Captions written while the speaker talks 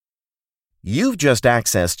You've just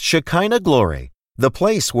accessed Shekinah Glory, the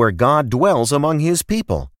place where God dwells among His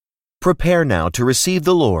people. Prepare now to receive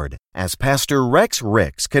the Lord as Pastor Rex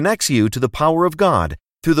Ricks connects you to the power of God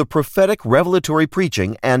through the prophetic revelatory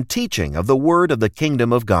preaching and teaching of the Word of the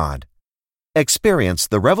Kingdom of God. Experience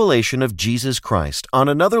the revelation of Jesus Christ on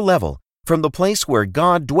another level from the place where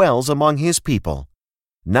God dwells among His people.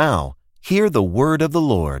 Now, hear the word of the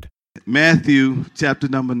Lord. Matthew chapter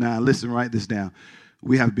number 9. Listen, write this down.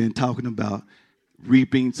 We have been talking about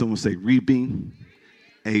reaping. Someone say reaping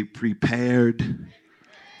a prepared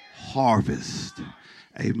harvest.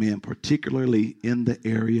 Amen. Particularly in the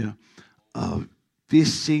area of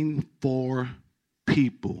fishing for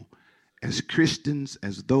people. As Christians,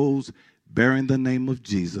 as those bearing the name of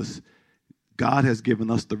Jesus, God has given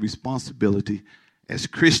us the responsibility as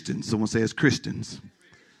Christians. Someone say as Christians.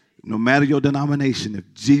 No matter your denomination,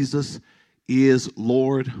 if Jesus is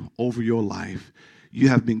Lord over your life, you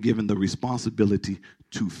have been given the responsibility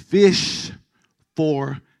to fish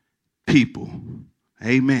for people.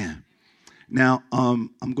 Amen. Now, I'm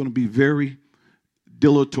going to be very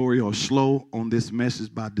dilatory or slow on this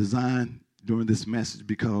message by design during this message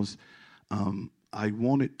because I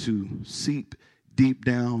want it to seep deep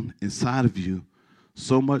down inside of you,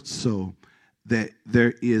 so much so that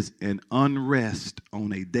there is an unrest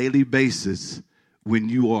on a daily basis when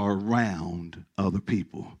you are around other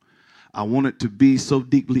people. I want it to be so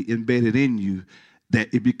deeply embedded in you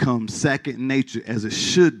that it becomes second nature, as it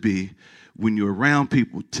should be, when you're around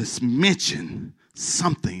people to mention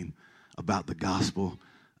something about the gospel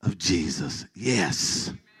of Jesus.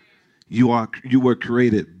 Yes, you were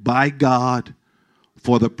created by God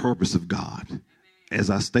for the purpose of God. As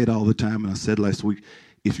I state all the time, and I said last week,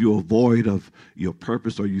 if you're void of your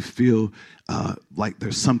purpose or you feel like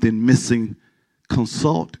there's something missing,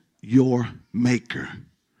 consult your maker.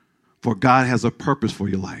 For God has a purpose for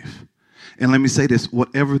your life. And let me say this,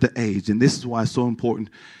 whatever the age, and this is why it's so important,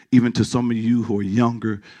 even to some of you who are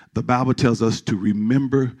younger, the Bible tells us to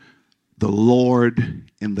remember the Lord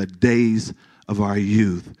in the days of our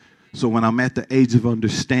youth. So when I'm at the age of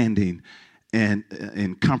understanding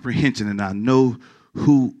and comprehension, and I know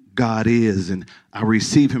who God is, and I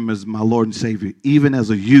receive Him as my Lord and Savior, even as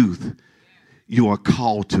a youth, you are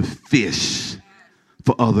called to fish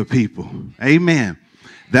for other people. Amen.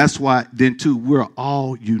 That's why then too, we're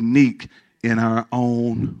all unique in our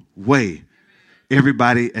own way.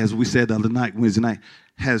 Everybody, as we said the other night, Wednesday night,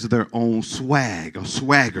 has their own swag or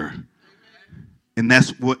swagger. And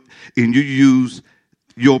that's what, and you use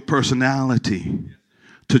your personality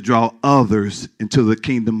to draw others into the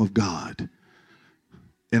kingdom of God.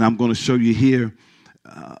 And I'm going to show you here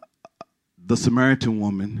the Samaritan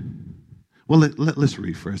woman. Well, let's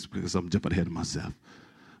read first because I'm jumping ahead of myself.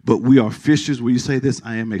 But we are fishers. Will you say this?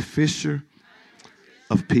 I am a fisher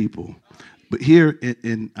of people. But here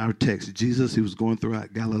in our text, Jesus, He was going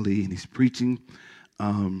throughout Galilee and He's preaching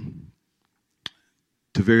to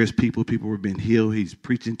various people. People were being healed. He's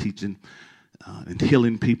preaching, teaching, and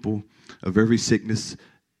healing people of every sickness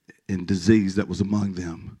and disease that was among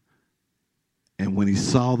them. And when He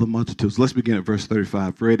saw the multitudes, let's begin at verse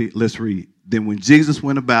 35. Ready? Let's read. Then when Jesus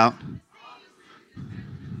went about,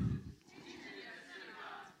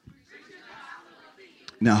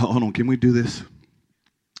 now hold on, can we do this?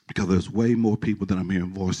 Because there's way more people than I'm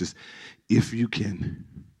hearing voices. If you can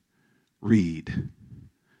read,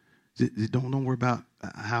 don't worry about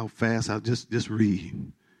how fast. I'll just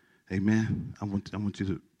read. Amen. I want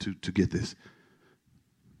you to get this.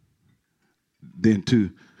 Then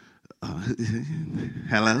too.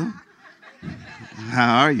 Hello?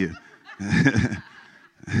 How are you?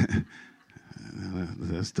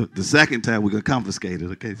 That's the second time we're going to confiscate it.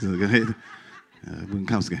 Okay, so go ahead. We're going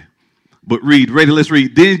to confiscate. But read. Ready? Let's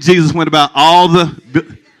read. Then Jesus went about all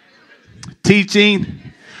the teaching.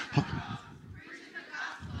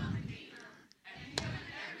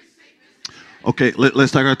 Okay,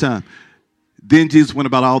 let's take our time. Then Jesus went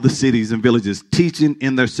about all the cities and villages, teaching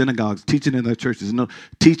in their synagogues, teaching in their churches. No,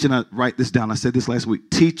 teaching, I write this down. I said this last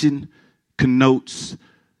week. Teaching connotes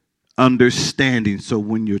understanding. So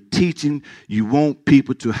when you're teaching, you want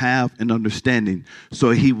people to have an understanding.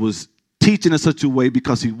 So He was teaching in such a way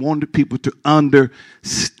because He wanted people to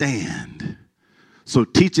understand. So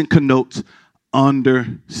teaching connotes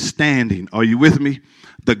understanding. Are you with me?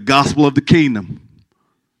 The gospel of the kingdom.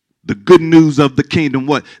 The good news of the kingdom,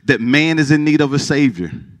 what? That man is in need of a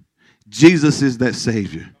Savior. Jesus is that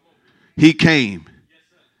Savior. He came.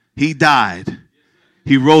 He died.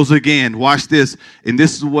 He rose again. Watch this. And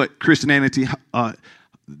this is what Christianity,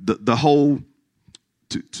 the whole,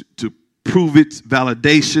 to prove its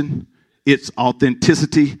validation, its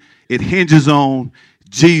authenticity, it hinges on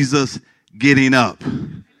Jesus getting up.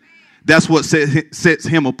 That's what sets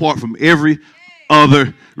him apart from every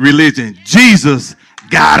other religion. Jesus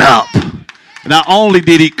got up. Not only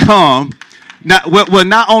did he come,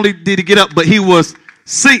 not only did he get up, but he was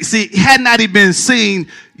seen. See, had not he been seen,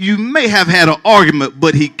 you may have had an argument,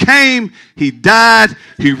 but he came, he died,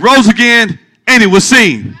 he rose again, and he was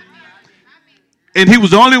seen. And he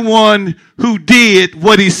was the only one who did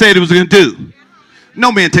what he said he was going to do.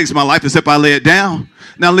 No man takes my life except I lay it down.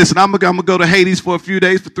 Now listen, I'm gonna go to Hades for a few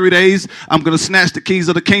days, for 3 days. I'm gonna snatch the keys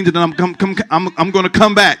of the kingdom, and I'm gonna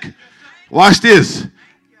come back. Watch this.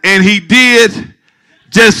 And he did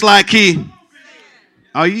just like he.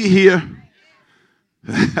 Are you here?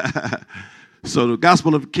 So the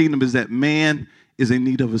gospel of the kingdom is that man is in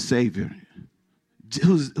need of a savior.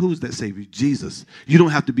 Who's that savior? Jesus. You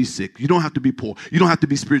don't have to be sick. You don't have to be poor. You don't have to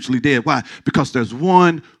be spiritually dead. Why? Because there's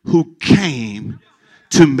one who came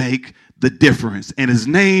to make the difference. And his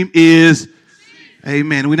name is,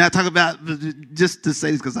 amen. We're not talking about, just to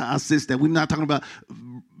say this because I sense that, we're not talking about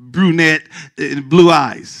brunette and blue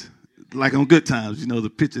eyes. Like on Good Times, you know, the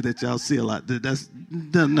picture that y'all see a lot. That's,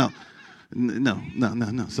 no.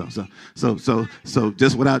 So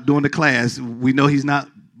just without doing the class, we know he's not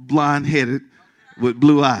blonde-headed with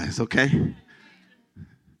blue eyes, okay?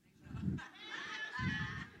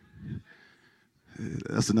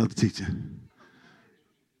 That's another teaching.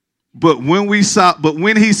 But when he saw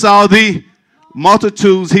the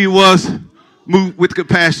multitudes, he was moved with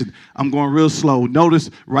compassion. I'm going real slow. Notice,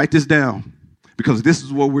 write this down, because this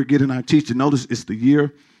is where we're getting our teaching. Notice it's the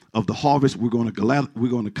year of the harvest. We're going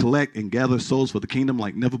to collect and gather souls for the kingdom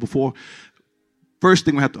like never before. First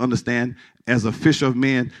thing we have to understand, as a fisher of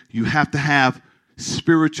men, you have to have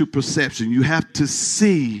spiritual perception. You have to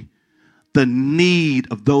see the need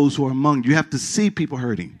of those who are among you. You have to see people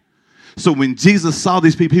hurting. So when Jesus saw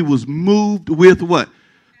these people, he was moved with what?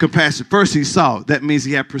 Compassion. First he saw. That means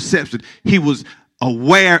he had perception. He was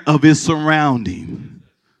aware of his surrounding.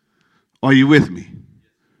 Are you with me?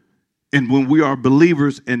 And when we are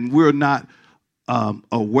believers and we're not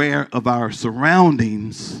aware of our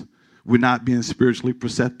surroundings, we're not being spiritually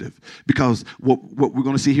perceptive. Because what we're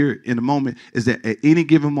going to see here in a moment is that at any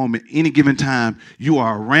given moment, any given time, you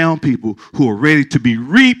are around people who are ready to be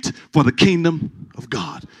reaped for the kingdom of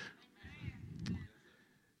God.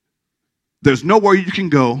 There's nowhere you can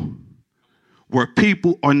go where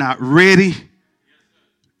people are not ready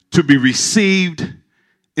to be received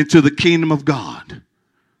into the kingdom of God.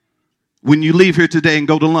 When you leave here today and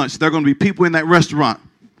go to lunch, there are going to be people in that restaurant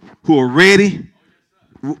who are ready.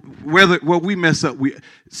 Where we mess up, we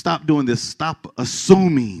stop doing this. Stop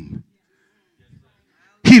assuming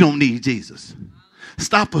he don't need Jesus.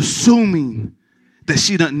 Stop assuming that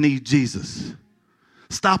she doesn't need Jesus.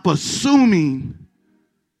 Stop assuming.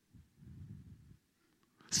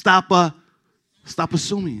 Stop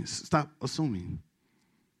assuming. Stop assuming.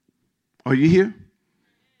 Are you here?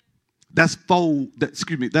 That's pole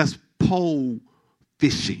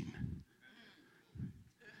fishing.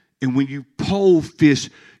 And when you pole fish,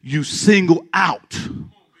 you single out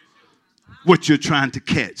what you're trying to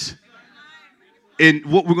catch. And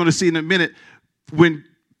what we're going to see in a minute, when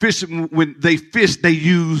they fished, they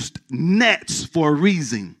used nets for a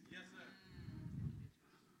reason.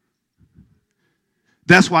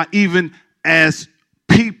 That's why even as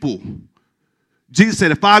people, Jesus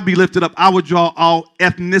said, if I be lifted up, I would draw all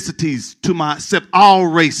ethnicities to myself, all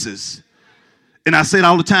races. And I say it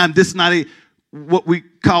all the time, this is not what we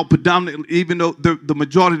call predominantly, even though the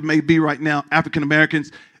majority may be right now African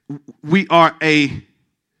Americans, we are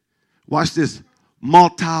watch this,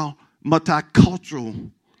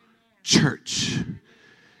 multicultural church.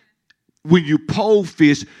 When you pole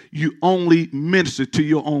fish, you only minister to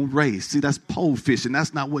your own race. See, that's pole fishing.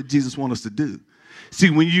 That's not what Jesus wants us to do.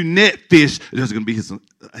 See, when you net fish, there's going to be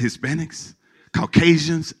Hispanics,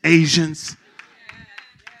 Caucasians, Asians.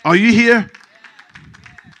 Are you here?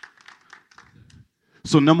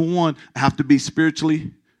 So number one, I have to be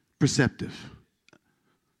spiritually perceptive.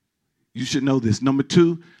 You should know this. Number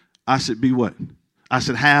two, I should be what? I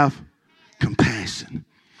should have compassion.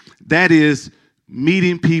 That is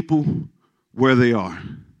meeting people where they are.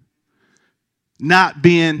 Not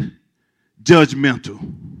being judgmental.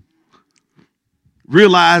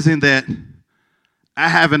 Realizing that I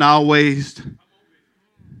haven't always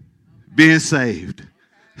been saved.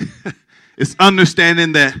 It's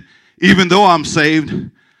understanding that even though I'm saved,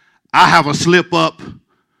 I have a slip up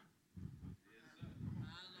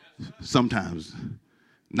sometimes.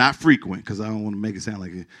 Not frequent, because I don't want to make it sound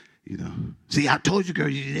like, you know. See, I told you, girl,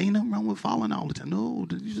 you ain't nothing wrong with falling all the time. No,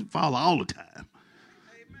 you just fall all the time.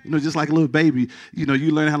 Just like a little baby, you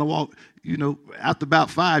learn how to walk, after about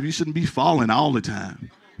 5, you shouldn't be falling all the time.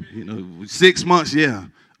 6 months, yeah.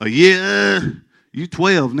 A year, you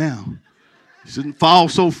 12 now. You shouldn't fall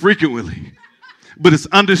so frequently. But it's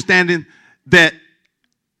understanding that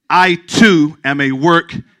I too am a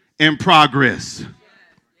work in progress.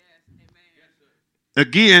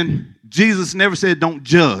 Again, Jesus never said don't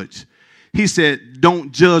judge. He said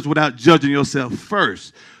don't judge without judging yourself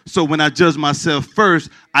first. So when I judge myself first,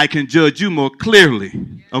 I can judge you more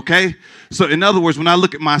clearly. Okay? So in other words, when I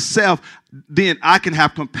look at myself, then I can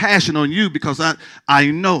have compassion on you because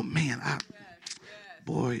I know, man,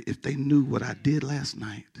 boy, if they knew what I did last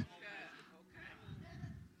night.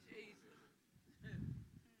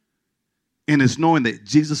 And it's knowing that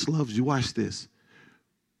Jesus loves you. Watch this.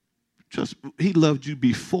 He loved you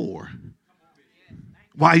before.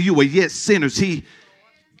 While you were yet sinners, he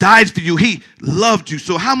died for you. He loved you.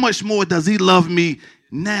 So how much more does he love me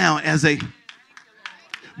now as a...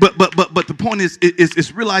 But the point is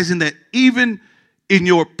it's realizing that even in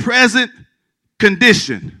your present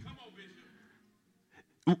condition,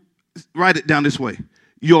 write it down this way.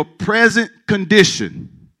 Your present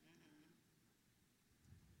condition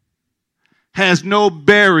has no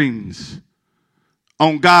bearings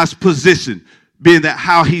on God's position, being that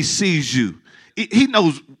how he sees you. He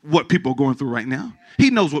knows what people are going through right now. He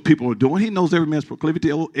knows what people are doing. He knows every man's proclivity,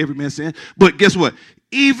 every man's sin. But guess what?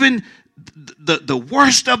 Even the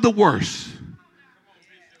worst of the worst,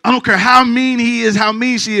 I don't care how mean he is, how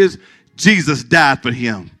mean she is, Jesus died for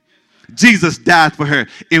him. Jesus died for her.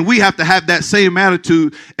 And we have to have that same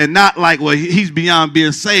attitude and not like, well, he's beyond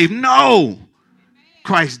being saved. No.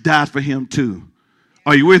 Christ died for him too.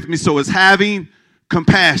 Are you with me? So it's having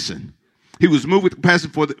compassion. He was moved with compassion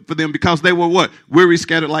for them because they were what? Weary,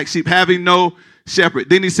 scattered like sheep, having no shepherd.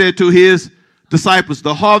 Then he said to his disciples,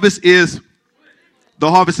 the harvest is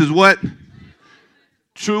what?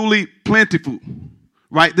 Truly plentiful.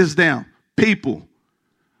 Write this down. People.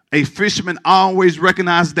 A fisherman always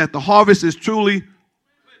recognizes that the harvest is truly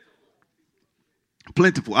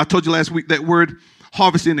plentiful. I told you last week that word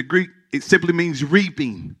harvest in the Greek, it simply means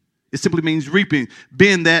reaping. It simply means reaping,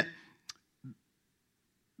 being that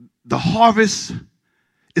the harvest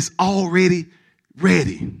is already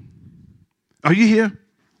ready. Are you here?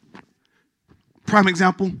 Prime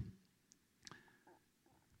example.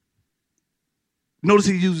 Notice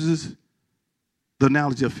he uses the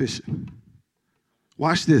analogy of fishing.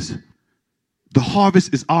 Watch this. The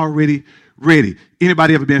harvest is already ready.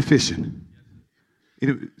 Anybody ever been fishing?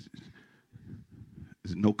 Is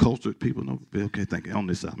it no cultured people? No. Okay, thank you. On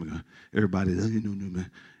this side, everybody, man.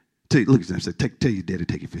 Look at them. Say, tell your daddy,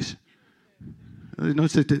 take you fishing. Let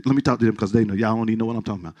me talk to them because they know. Y'all don't even know what I'm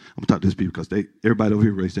talking about. I'm going to talk to these people because everybody over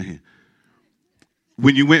here raised their hand.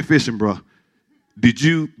 When you went fishing, bro, did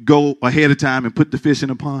you go ahead of time and put the fish in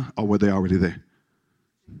the pond, or were they already there?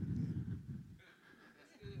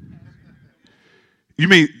 You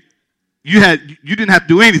mean you didn't have to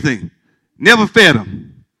do anything? Never fed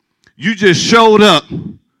them. You just showed up.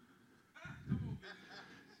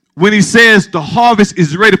 When he says the harvest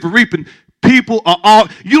is ready for reaping, people are all,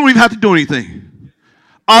 you don't even have to do anything.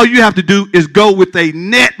 All you have to do is go with a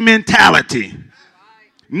net mentality,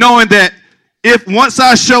 knowing that if once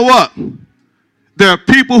I show up, there are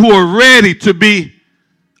people who are ready to be.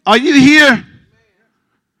 Are you here?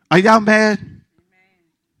 Are y'all mad?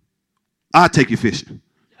 I'll take you fishing.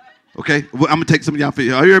 Okay? Well, I'm going to take some of y'all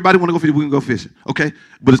fishing. Everybody want to go fishing? We can go fishing. Okay?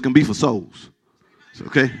 But it's going to be for souls.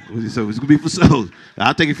 Okay? So it's going to be for souls.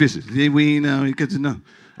 I'll take you fishing. We ain't know.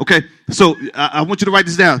 Okay? So I want you to write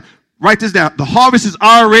this down. Write this down. The harvest is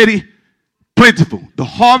already plentiful. The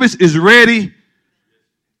harvest is ready.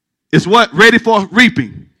 It's what? Ready for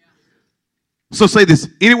reaping. So say this.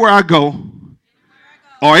 Anywhere I go,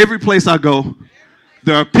 or every place I go,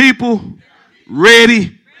 there are people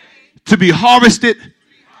ready to be harvested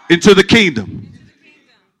into the kingdom.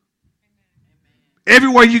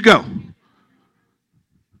 Everywhere you go.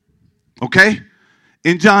 Okay?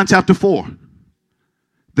 In John chapter 4,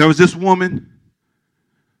 there was this woman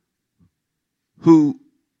who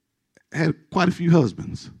had quite a few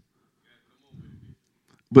husbands.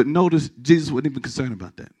 But notice Jesus wasn't even concerned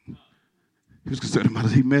about that. He was concerned about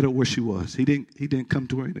it. He met her where she was. He didn't come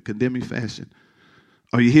to her in a condemning fashion.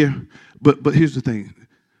 Are you here? But here's the thing.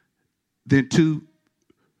 Then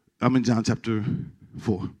I'm in John chapter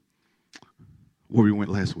 4, where we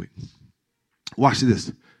went last week. Watch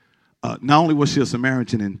this. Not only was she a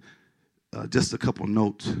Samaritan, and just a couple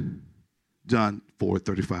notes, John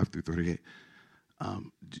 4:35 through 38.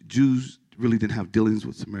 Jews really didn't have dealings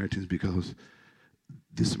with Samaritans because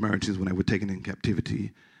the Samaritans, when they were taken in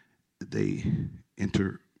captivity, they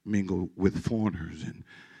mingle with foreigners and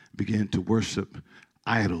began to worship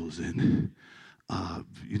idols, and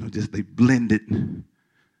just they blended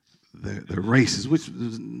their races, which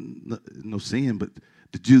was no sin, but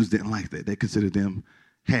the Jews didn't like that. They considered them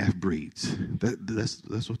half breeds.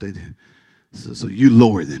 That's what they did. So you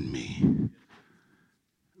lower than me.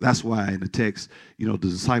 That's why in the text, the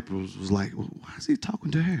disciples was like, well, why is he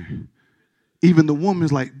talking to her? Even the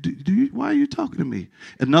woman's like, why are you talking to me?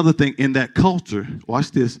 Another thing in that culture,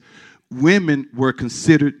 watch this, women were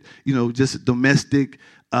considered, just domestic.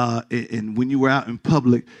 And when you were out in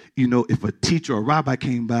public, if a teacher or a rabbi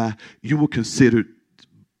came by, you were considered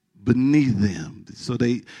beneath them. So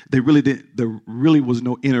they really didn't, there really was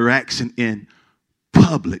no interaction in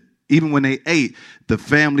public. Even when they ate, the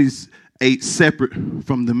families ate separate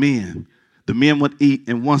from the men. The men would eat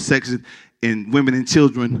in one section, and women and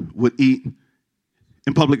children would eat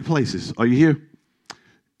in public places. Are you here?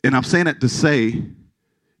 And I'm saying that to say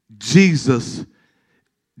Jesus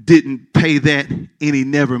didn't pay that any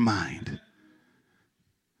never mind.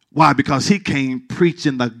 Why? Because he came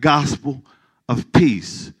preaching the gospel of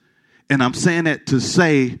peace. And I'm saying that to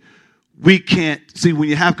say we can't, see, when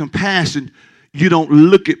you have compassion, you don't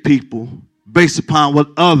look at people based upon what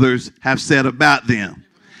others have said about them.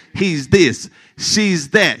 He's this, she's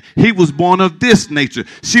that. He was born of this nature.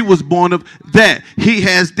 She was born of that. He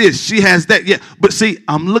has this, she has that. Yeah, but see,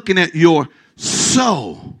 I'm looking at your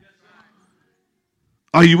soul.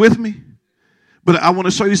 Are you with me? But I want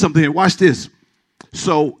to show you something here. Watch this.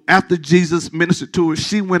 So after Jesus ministered to her,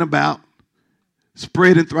 she went about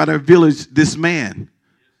spreading throughout her village this man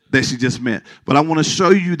that she just met. But I want to show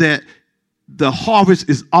you that the harvest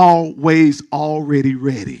is always already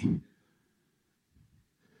ready.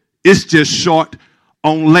 It's just short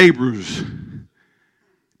on laborers.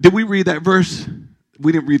 Did we read that verse?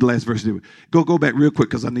 We didn't read the last verse, did we? Go back real quick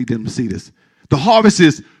because I need them to see this. The harvest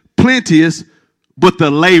is plenteous, but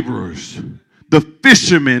the laborers, the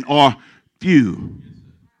fishermen, are few.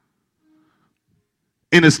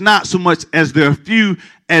 And it's not so much as they're few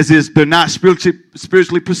as is they're not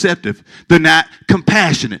spiritually perceptive. They're not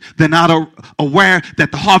compassionate. They're not aware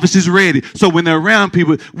that the harvest is ready. So when they're around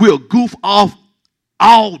people, we'll goof off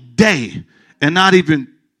all day and not even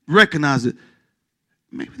recognize it.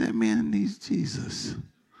 Maybe that man needs Jesus.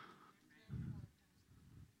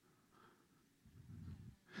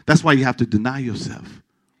 That's why you have to deny yourself.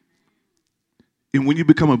 And when you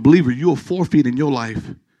become a believer, you'll forfeit in your life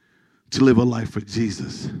to live a life for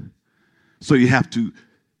Jesus. So you have to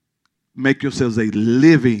make yourselves a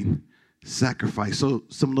living sacrifice. So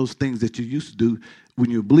some of those things that you used to do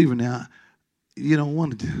when you're a believer now, you don't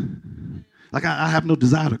want to do. Like I have no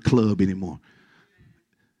desire to club anymore.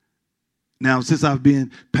 Now, since I've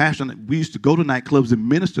been passionate, we used to go to nightclubs and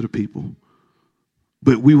minister to people,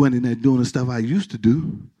 but we weren't in there doing the stuff I used to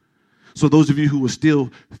do. So those of you who are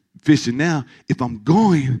still fishing now, if I'm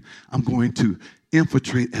going to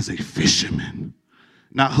infiltrate as a fisherman,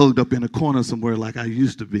 not hugged up in a corner somewhere like I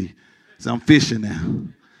used to be. So I'm fishing now.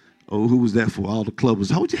 Oh, who was that for? All the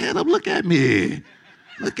clubbers. Hold your head up. Look at me.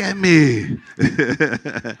 Look at me.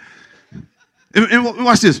 and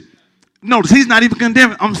watch this. Notice he's not even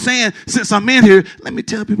condemning. I'm saying, since I'm in here, let me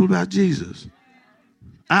tell people about Jesus.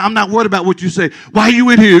 I'm not worried about what you say. Why are you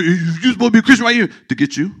in here? You're supposed to be a Christian right here. To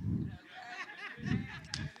get you.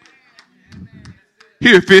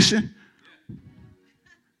 Here, fishing.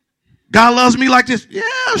 God loves me like this? Yeah,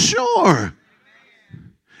 sure.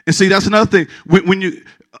 And see, that's another thing. When you,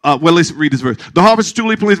 let's read this verse. The harvest is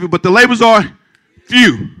truly plentiful, but the labors are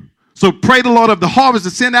few. So pray the Lord of the harvest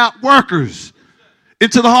to send out workers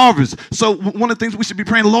into the harvest. So one of the things we should be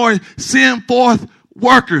praying, Lord, send forth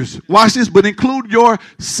workers. Watch this, but include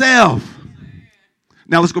yourself.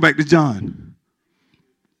 Now let's go back to John.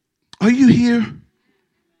 Are you here?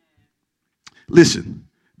 Listen,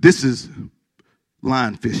 this is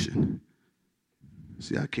line fishing.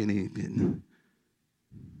 See, I can't even get.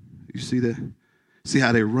 You see that? See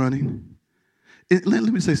how they're running? Let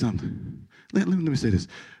me say something. Let me say this.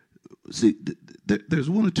 See, there's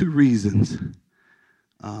one or two reasons.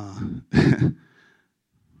 I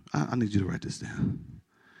need you to write this down.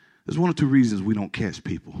 There's one or two reasons we don't catch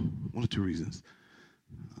people. One or two reasons.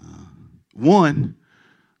 One,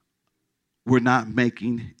 we're not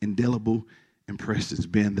making indelible impressions,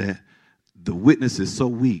 being that the witness is so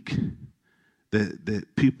weak that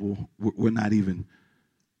people were not even.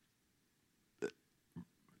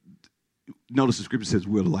 Notice the scripture says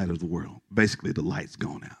we're the light of the world. Basically, the light's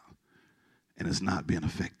gone out, and it's not being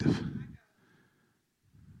effective.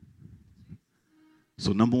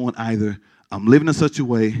 So number one, either I'm living in such a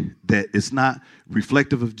way that it's not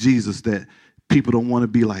reflective of Jesus, that people don't want to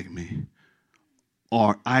be like me,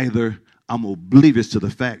 or either I'm oblivious to the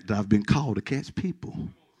fact that I've been called to catch people.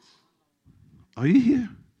 Are you here?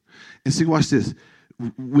 And see, watch this.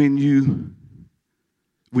 When your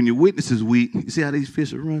witness is weak, you see how these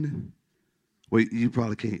fish are running? Well, you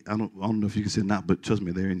probably can't. I don't know if you can see or not, but trust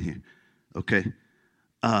me, they're in here. Okay?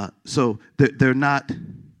 So they're not,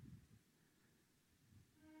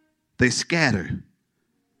 they scatter.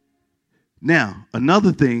 Now,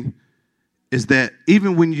 another thing is that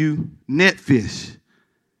even when you net fish,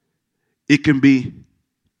 it can be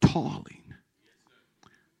toiling.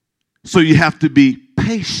 So you have to be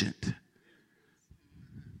patient.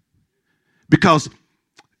 Because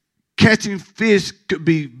catching fish could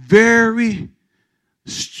be very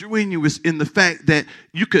strenuous in the fact that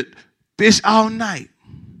you could fish all night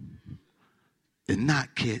and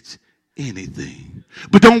not catch anything.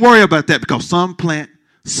 But don't worry about that, because some plant,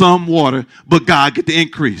 some water, but God get the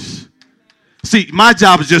increase. See, my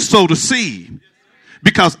job is just sow the seed,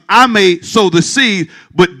 because I may sow the seed,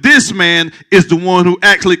 but this man is the one who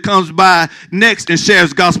actually comes by next and shares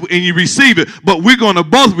the gospel, and you receive it. But we're going to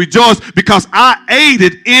both rejoice because I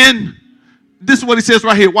aided in. This is what he says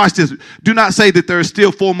right here. Watch this. Do not say that there is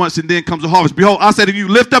still 4 months and then comes a harvest. Behold, I said, if you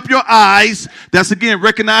lift up your eyes, that's again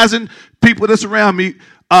recognizing people that's around me,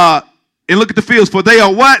 and look at the fields, for they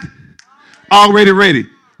are what? Already ready.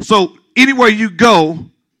 So anywhere you go,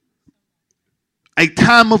 a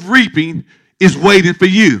time of reaping is waiting for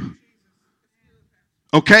you.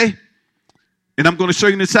 Okay? And I'm going to show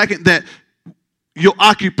you in a second that your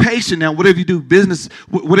occupation now, whatever you do, business,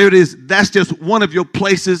 whatever it is, that's just one of your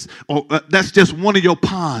places, or that's just one of your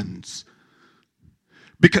ponds.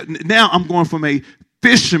 Because now I'm going from a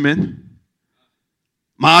fisherman,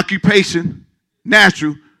 my occupation,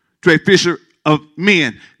 natural, to a fisher of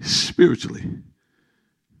men, spiritually.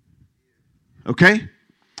 Okay?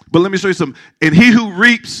 But let me show you something. And he who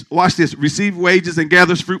reaps, watch this, receive wages and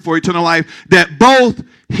gathers fruit for eternal life, that both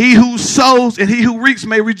he who sows and he who reaps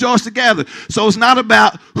may rejoice together. So it's not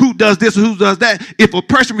about who does this or who does that. If a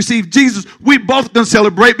person receives Jesus, we both can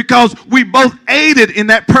celebrate because we both aided in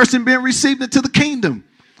that person being received into the kingdom.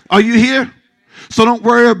 Are you here? So don't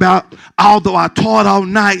worry about, although I toiled all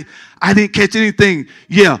night, I didn't catch anything.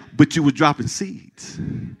 Yeah, but you were dropping seeds.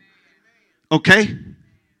 Okay?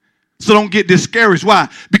 So don't get discouraged. Why?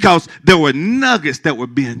 Because there were nuggets that were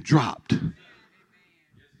being dropped.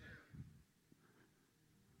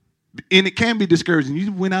 And it can be discouraging.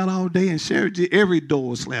 You went out all day and shared, every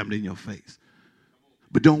door slammed in your face.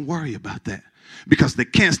 But don't worry about that, because they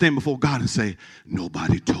can't stand before God and say,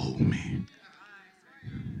 nobody told me.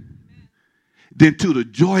 Then too, the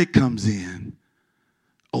joy comes in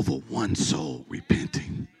over one soul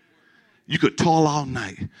repenting. You could toil all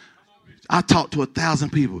night. I talked to 1,000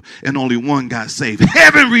 people and only one got saved.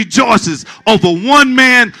 Heaven rejoices over one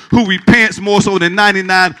man who repents more so than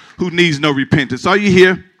 99 who needs no repentance. Are you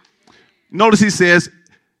here? Notice he says,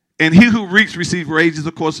 and he who reaps receives wages,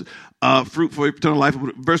 of course, fruit for eternal life.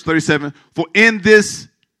 Verse 37, for in this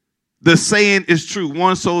the saying is true,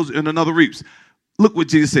 one sows and another reaps. Look what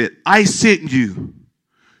Jesus said. I sent you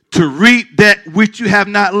to reap that which you have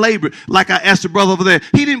not labored. Like I asked the brother over there,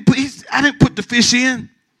 I didn't put the fish in.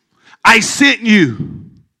 I sent you.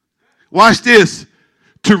 Watch this.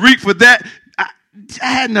 To reap for that. I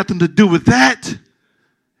had nothing to do with that.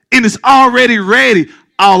 And it's already ready.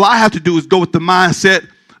 All I have to do is go with the mindset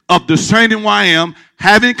of discerning where I am,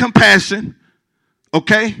 having compassion.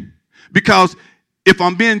 Okay? Because if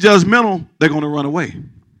I'm being judgmental, they're going to run away.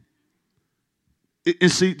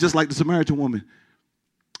 And see, just like the Samaritan woman,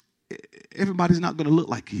 everybody's not going to look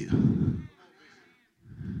like you.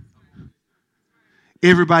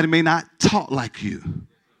 Everybody may not talk like you.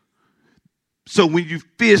 So when you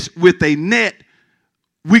fish with a net,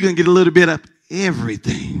 we're going to get a little bit of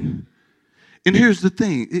everything. And here's the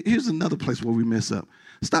thing. Here's another place where we mess up.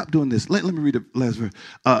 Stop doing this. Let me read the last verse.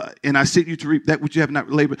 And I sent you to reap that which you have not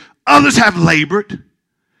labored. Others have labored.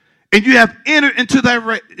 And you have entered into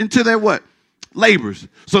their what? Labors.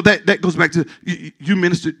 So that goes back to you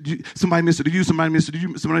ministered. Somebody ministered to you. Somebody ministered to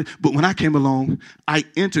you. But when I came along, I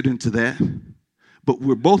entered into that. But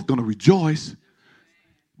we're both going to rejoice.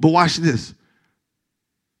 But watch this.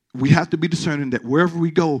 We have to be discerning that wherever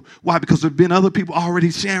we go. Why? Because there have been other people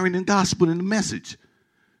already sharing the gospel and the message.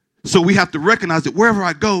 So we have to recognize that wherever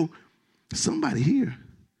I go, somebody here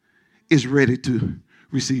is ready to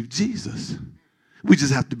receive Jesus. We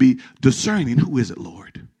just have to be discerning. Who is it,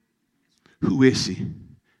 Lord? Who is she?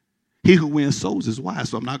 He who wins souls is wise.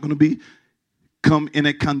 So I'm not going to come in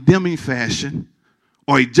a condemning fashion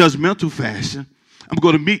or a judgmental fashion. I'm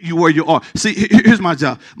going to meet you where you are. See, here's my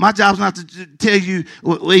job. My job's not to tell you,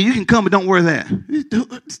 well, you can come, but don't wear that.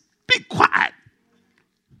 Be quiet.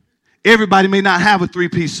 Everybody may not have a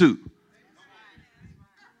three-piece suit.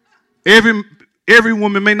 Every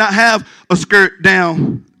woman may not have a skirt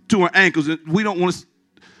down to her ankles. And we don't want to.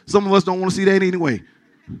 Some of us don't want to see that anyway.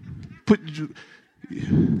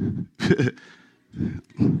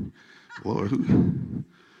 Lord,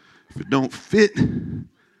 if it don't fit, you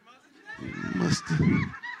must.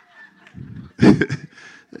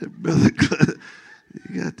 Brother,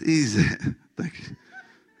 you got to ease that. Thank you.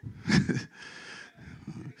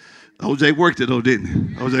 OJ worked it though, didn't he?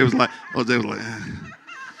 OJ was like,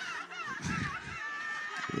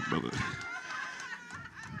 brother.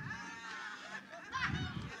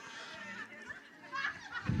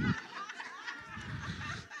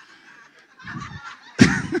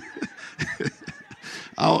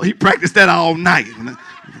 Oh, he practiced that all night.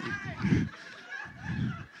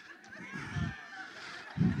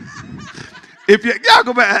 If y'all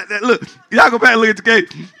go back, look, y'all go back and look at the game.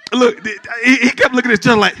 Look, he kept looking at each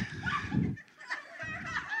other like.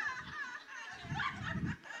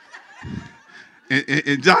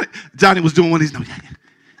 And Johnny was doing one of these. No,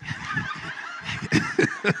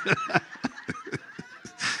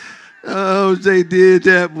 oh, Jay did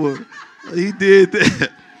that, boy. He did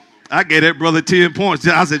that. I gave that brother 10 points.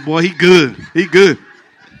 I said, boy, he good. He good.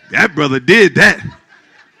 That brother did that.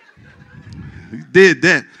 He did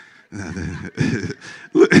that.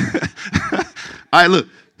 Look. All right, look.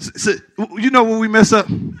 So, you know when we mess up?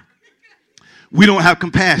 We don't have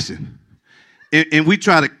compassion. And we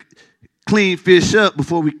try to clean fish up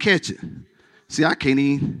before we catch it. See, I can't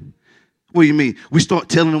even. What do you mean? We start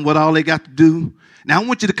telling them what all they got to do. Now, I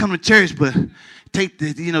want you to come to church, but take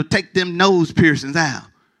them nose piercings out.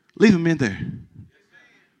 Leave them in there.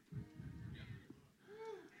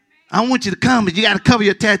 I want you to come, but you got to cover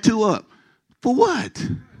your tattoo up. For what?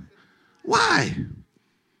 Why?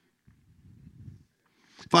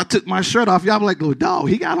 If I took my shirt off, y'all be like, oh, dog,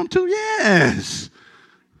 he got them too? Yes.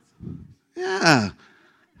 Yeah.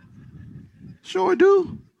 Sure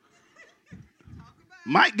do.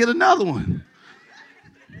 Might get another one.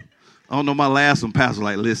 I don't know, my last one, pastor,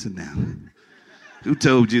 like, listen now. Who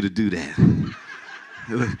told you to do that?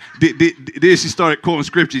 Then she started quoting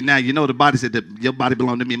scripture. Now, you know the body said that your body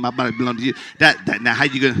belonged to me and my body belonged to you. That now, how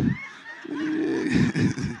you going to...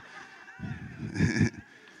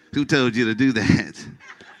 Who told you to do that?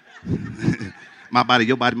 My body,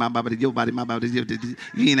 your body, my body, your body, my body. You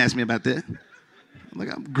ain't asked me about that. I'm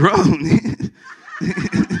like, I'm grown.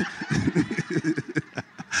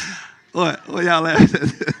 What y'all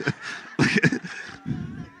laughing?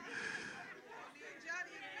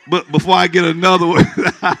 But before I get another one,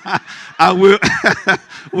 I will.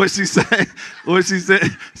 What she said?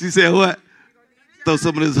 She said what? Throw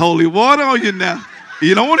some of this holy water on you now.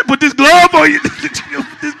 You don't want to put this glove on you.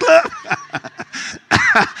 This glove.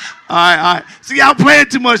 All right. See, y'all playing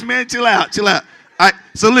too much, man. Chill out. All right.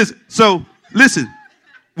 So listen.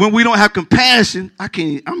 When we don't have compassion,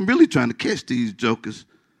 I'm really trying to catch these jokers.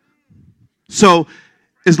 So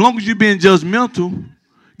as long as you're being judgmental,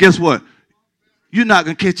 guess what? You're not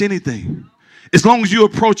going to catch anything. As long as you're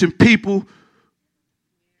approaching people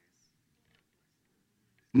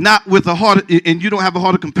not with a heart, and you don't have a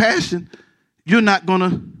heart of compassion, you're not going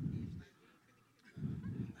to.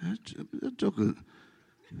 That joker.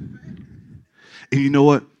 And you know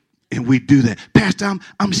what? And we do that. Pastor,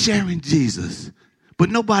 I'm sharing Jesus. But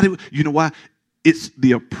nobody, you know why? It's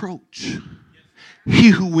the approach. He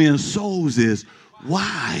who wins souls is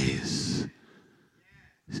wise.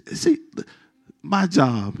 See, my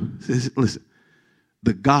job is, listen,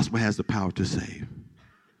 the gospel has the power to save.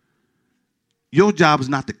 Your job is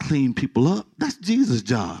not to clean people up. That's Jesus'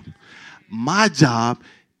 job. My job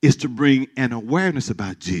is to bring an awareness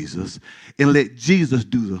about Jesus and let Jesus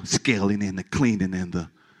do the scaling and the cleaning and the.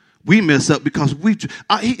 We mess up because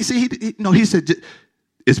he said,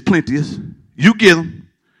 it's plenteous. You get them.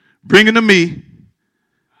 Bring them to me.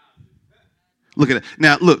 Look at that.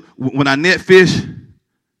 Now, look, when I net fish,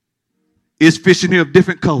 it's fish in here of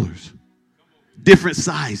different colors, different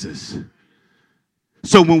sizes.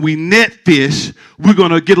 So when we net fish, we're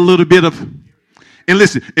going to get a little bit of, and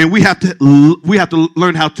listen, and we have to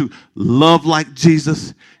learn how to love like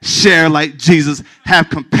Jesus, share like Jesus, have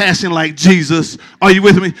compassion like Jesus. Are you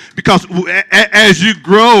with me? Because as you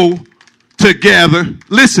grow together,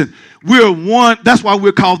 listen, we're one. That's why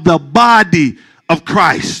we're called the body of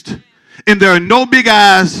Christ. And there are no big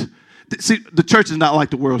eyes. See, the church is not like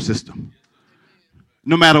the world system.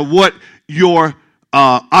 No matter what your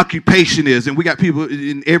occupation is, and we got people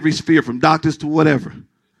in every sphere, from doctors to whatever.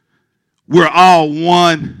 We're all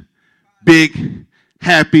one big,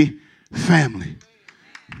 happy family.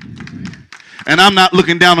 And I'm not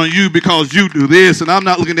looking down on you because you do this. And I'm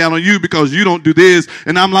not looking down on you because you don't do this.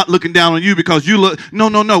 And I'm not looking down on you because you look. No,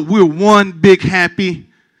 no, no. We're one big happy,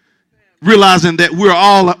 realizing that we're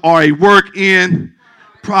all are a work in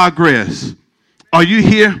progress. Are you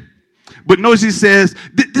here? But notice he says,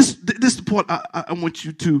 this is the part I want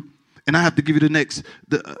you to, and I have to give you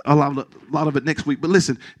a lot of it next week. But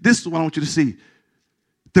listen, this is what I want you to see.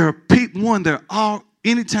 There are people,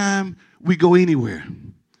 anytime we go anywhere,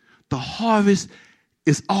 the harvest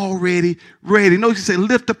is already ready. Notice he said,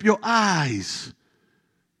 lift up your eyes.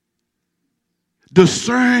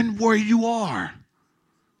 Discern where you are.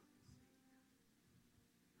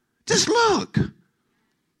 Just look.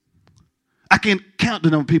 I can't count the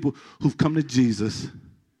number of people who've come to Jesus.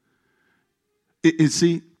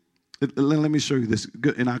 See, let me show you this,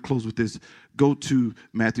 and I'll close with this. Go to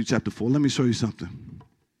Matthew chapter 4. Let me show you something.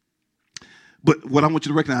 But what I want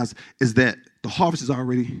you to recognize is that the harvest is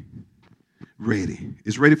already ready.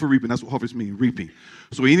 It's ready for reaping. That's what harvest means, reaping.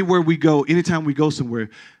 So anywhere we go, anytime we go somewhere,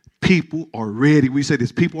 people are ready. We say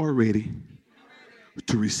this, people are ready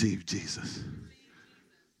to receive Jesus.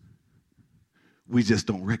 We just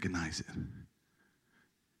don't recognize it.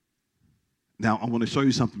 Now, I want to show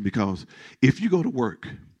you something, because if you go to work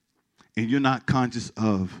and you're not conscious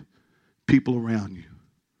of people around you,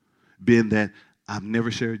 being that I've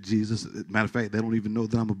never shared Jesus, matter of fact, they don't even know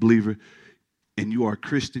that I'm a believer, and you are a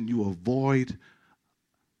Christian, you are void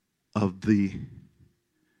of the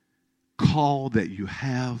call that you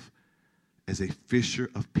have as a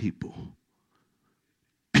fisher of people.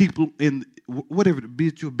 People in whatever, be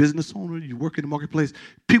it you're a business owner, you work in the marketplace,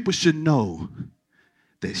 people should know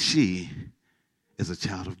that she is a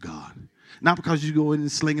child of God. Not because you go in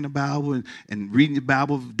and slinging the Bible and reading your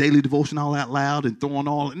Bible, daily devotion all out loud and throwing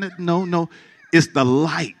all. No. It's the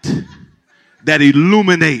light that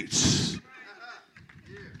illuminates.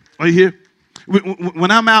 Are you here? When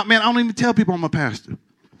I'm out, man, I don't even tell people I'm a pastor.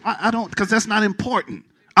 I don't, because that's not important.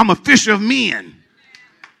 I'm a fisher of men.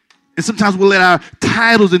 And sometimes we'll let our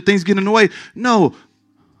titles and things get in the way. No,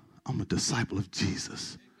 I'm a disciple of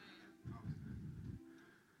Jesus.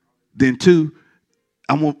 Then two,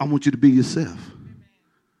 I want you to be yourself.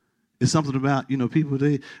 It's something about, people,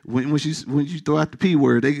 when you throw out the P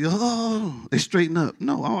word, they straighten up.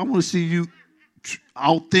 No, I want to see you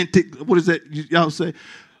authentic. What is that y'all say?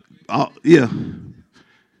 Yeah.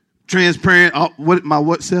 Transparent.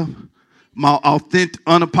 What self? My authentic,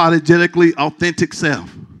 unapologetically authentic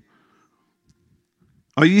self.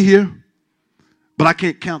 Are you here? But I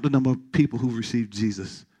can't count the number of people who received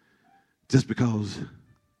Jesus just because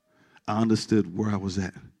I understood where I was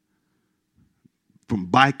at. From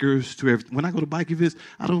bikers to everything. When I go to bike events,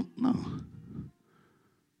 I don't know. As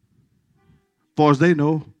far as they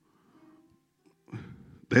know,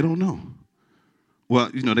 they don't know. Well,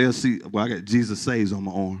 they'll see, I got Jesus Saves on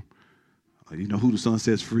my arm. Who the Son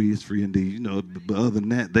sets free is free indeed. But other than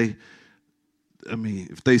that,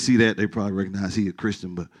 if they see that, they probably recognize he a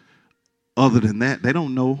Christian. But other than that, they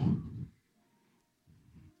don't know.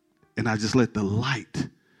 And I just let the light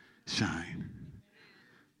shine.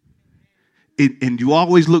 And you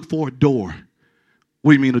always look for a door.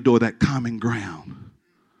 What do you mean a door? That common ground.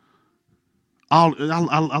 I'll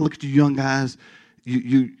look at you young guys,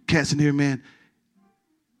 you cats in here, man.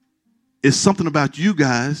 It's something about you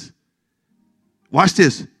guys. Watch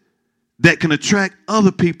this. That can attract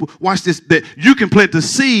other people. Watch this. That you can plant the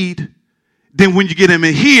seed. Then when you get them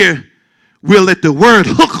in here, we'll let the word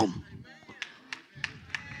hook them.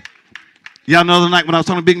 Y'all know the other night when I was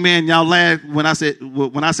talking to Big Man, y'all laughed when I said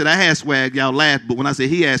I had swag, y'all laughed. But when I said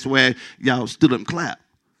he had swag, y'all stood up and clapped.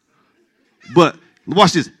 But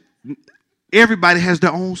watch this. Everybody has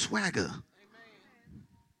their own swagger.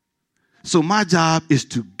 So my job is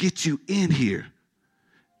to get you in here.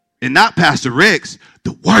 And not Pastor Rex,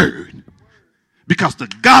 the word. Because the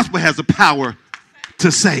gospel has the power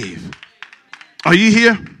to save. Are you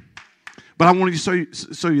here? But I want to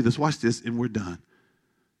show you this. Watch this, and we're done.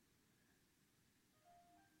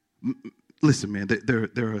 Listen, man,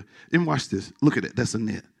 and watch this. Look at it. That's a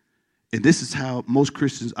net. And this is how most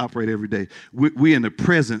Christians operate every day. We're in the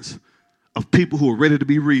presence of people who are ready to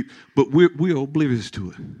be reaped, but we're oblivious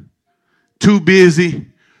to it. Too busy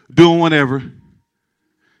doing whatever.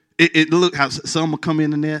 Look how some will come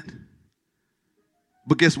in the net.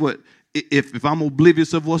 But guess what? If I'm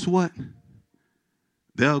oblivious of what's what,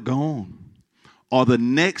 they'll go on. Or the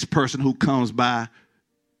next person who comes by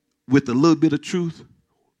with a little bit of truth.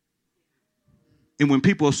 And when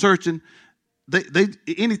people are searching, they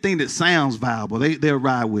anything that sounds viable, they'll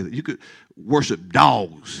ride with it. You could worship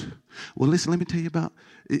dogs. Well, listen, let me tell you about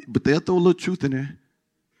it, but they'll throw a little truth in there.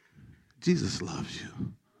 Jesus loves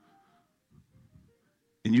you.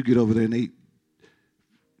 And you get over there and they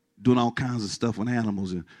doing all kinds of stuff with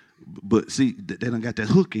animals. But see, they done got that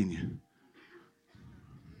hook in you.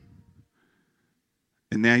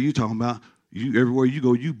 And now you talking about, you everywhere you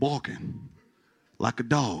go, you barking like a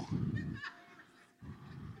dog.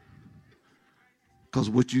 Because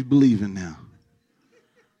what you believe in now.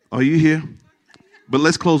 Are you here? But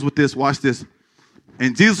let's close with this. Watch this.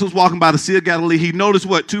 And Jesus was walking by the Sea of Galilee. He noticed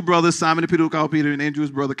what? Two brothers, Simon and Peter, who called Peter, and Andrew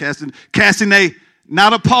his brother, casting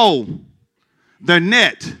not a pole, their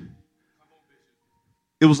net.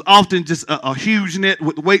 It was often just a huge net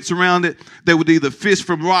with weights around it. They would either fish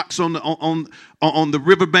from rocks on the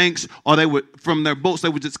riverbanks, or they would, from their boats, they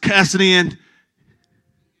would just cast it in,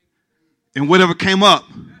 and whatever came up.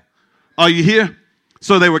 Are you here?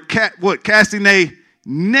 So they were casting a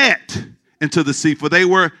net into the sea, for they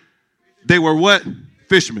were what?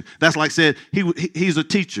 Fishermen. That's like said, he's a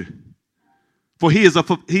teacher. For he is a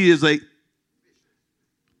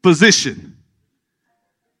physician.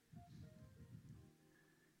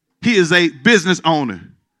 He is a business owner.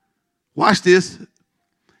 Watch this.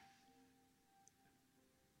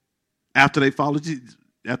 After they followed Jesus,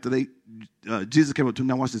 Jesus came up to them.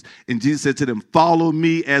 Now watch this. And Jesus said to them, follow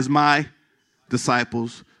me as my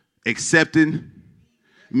disciples, accepting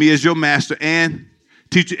me as your master and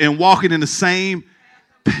teacher, and walking in the same,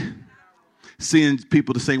 seeing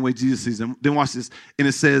people the same way Jesus sees them. Then watch this. And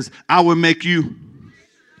it says, I will make you.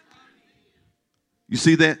 You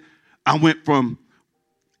see that? I went from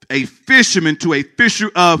a fisherman to a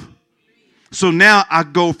fisher of. So now I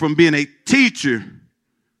go from being a teacher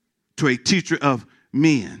to a teacher of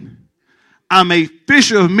men. I'm a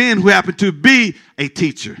fisher of men who happen to be a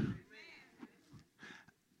teacher.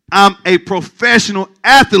 I'm a professional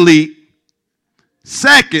athlete.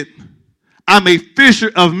 Second, I'm a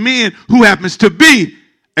fisher of men who happens to be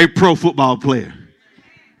a pro football player.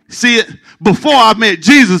 See it? Before I met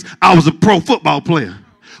Jesus, I was a pro football player.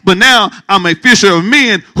 But now I'm a fisher of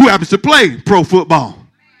men who happens to play pro football.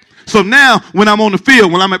 So now when I'm on the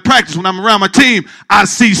field, when I'm at practice, when I'm around my team, I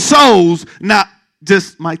see souls, not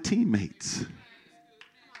just my teammates.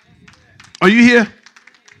 Are you here?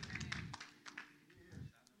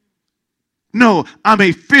 No, I'm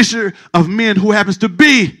a fisher of men who happens to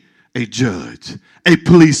be a judge, a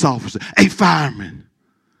police officer, a fireman.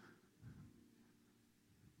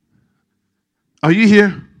 Are you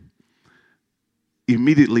here?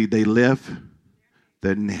 Immediately they left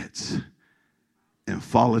their nets and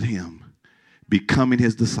followed him, becoming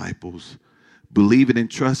his disciples, believing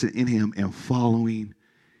and trusting in him and following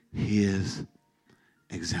his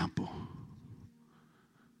example.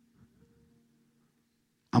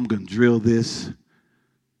 I'm going to drill this.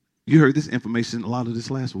 You heard this information, a lot of this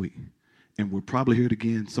last week. And we'll probably hear it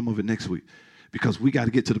again, some of it next week. Because we got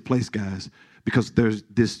to get to the place, guys. Because there's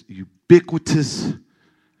this ubiquitous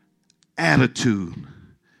attitude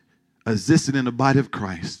existing in the body of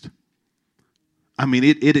Christ. I mean,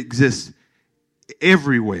 it exists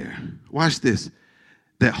everywhere. Watch this.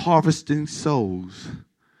 That harvesting souls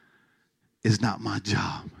is not my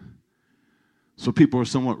job. So people are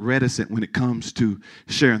somewhat reticent when it comes to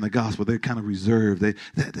sharing the gospel. They're kind of reserved.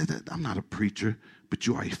 I'm not a preacher, but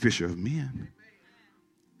you are a fisher of men.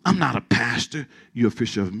 I'm not a pastor. You're a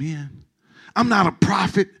fisher of men. I'm not a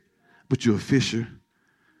prophet, but you're a fisher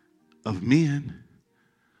of men.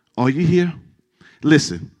 Are you here?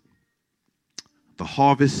 Listen, the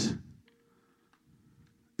harvest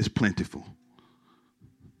is plentiful.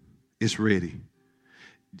 It's ready.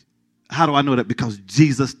 How do I know that? Because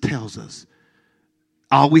Jesus tells us.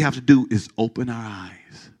 All we have to do is open our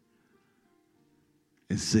eyes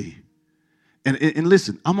and see. And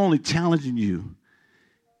listen, I'm only challenging you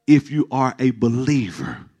if you are a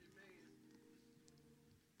believer.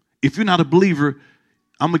 If you're not a believer,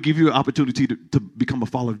 I'm going to give you an opportunity to become a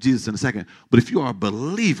follower of Jesus in a second. But if you are a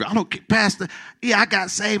believer, I don't care, Pastor, yeah, I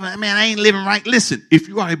got saved, man, I ain't living right. Listen, if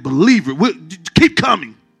you are a believer, keep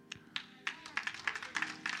coming.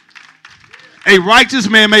 A righteous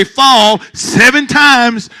man may fall 7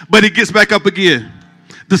 times, but he gets back up again.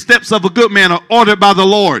 The steps of a good man are ordered by the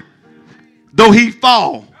Lord. Though he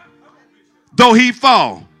fall,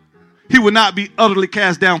 he will not be utterly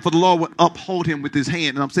cast down, for the Lord will uphold him with his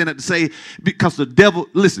hand. And I'm saying that to say, because the devil,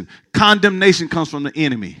 listen, condemnation comes from the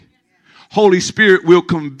enemy. Holy Spirit will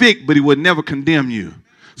convict, but he will never condemn you.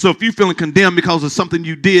 So if you're feeling condemned because of something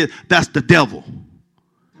you did, that's the devil.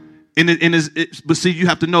 But see, you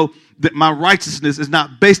have to know that my righteousness is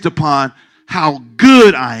not based upon how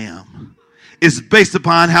good I am. It's based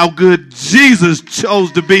upon how good Jesus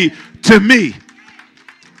chose to be to me.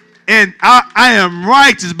 And I am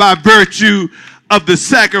righteous by virtue of the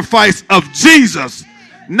sacrifice of Jesus.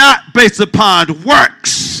 not based upon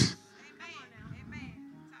works.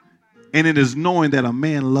 And it is knowing that a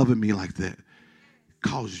man loving me like that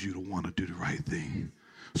causes you to want to do the right thing.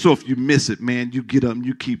 So if you miss it, man, you get up and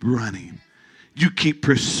you keep running. You keep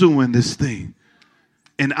pursuing this thing.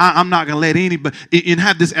 And I'm not going to let anybody, and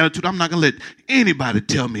have this attitude, I'm not going to let anybody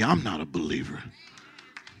tell me I'm not a believer.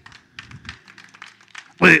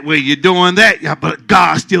 Well, you're doing that, yeah, but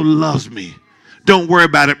God still loves me. Don't worry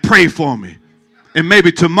about it. Pray for me. And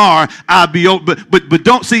maybe tomorrow I'll be over. But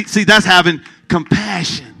don't see that's having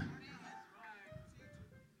compassion.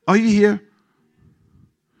 Are you here?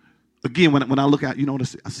 Again, when I look out, you know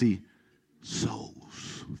what I see?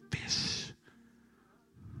 Souls, fish.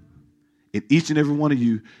 And each and every one of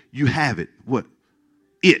you, you have it. What?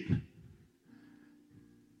 It.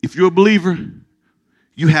 If you're a believer,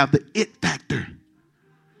 you have the it factor.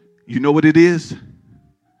 You know what it is?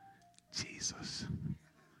 Jesus.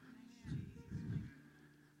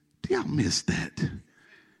 Do y'all miss that?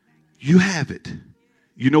 You have it.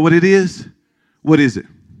 You know what it is? What is it?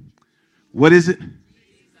 What is it?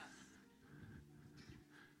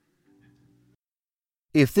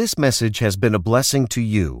 If this message has been a blessing to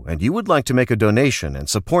you and you would like to make a donation and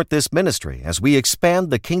support this ministry as we expand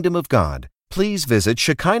the kingdom of God, please visit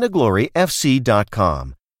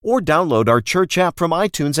ShekinahGloryFC.com or download our church app from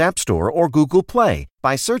iTunes App Store or Google Play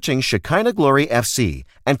by searching Shekinah Glory FC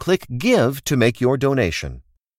and click Give to make your donation.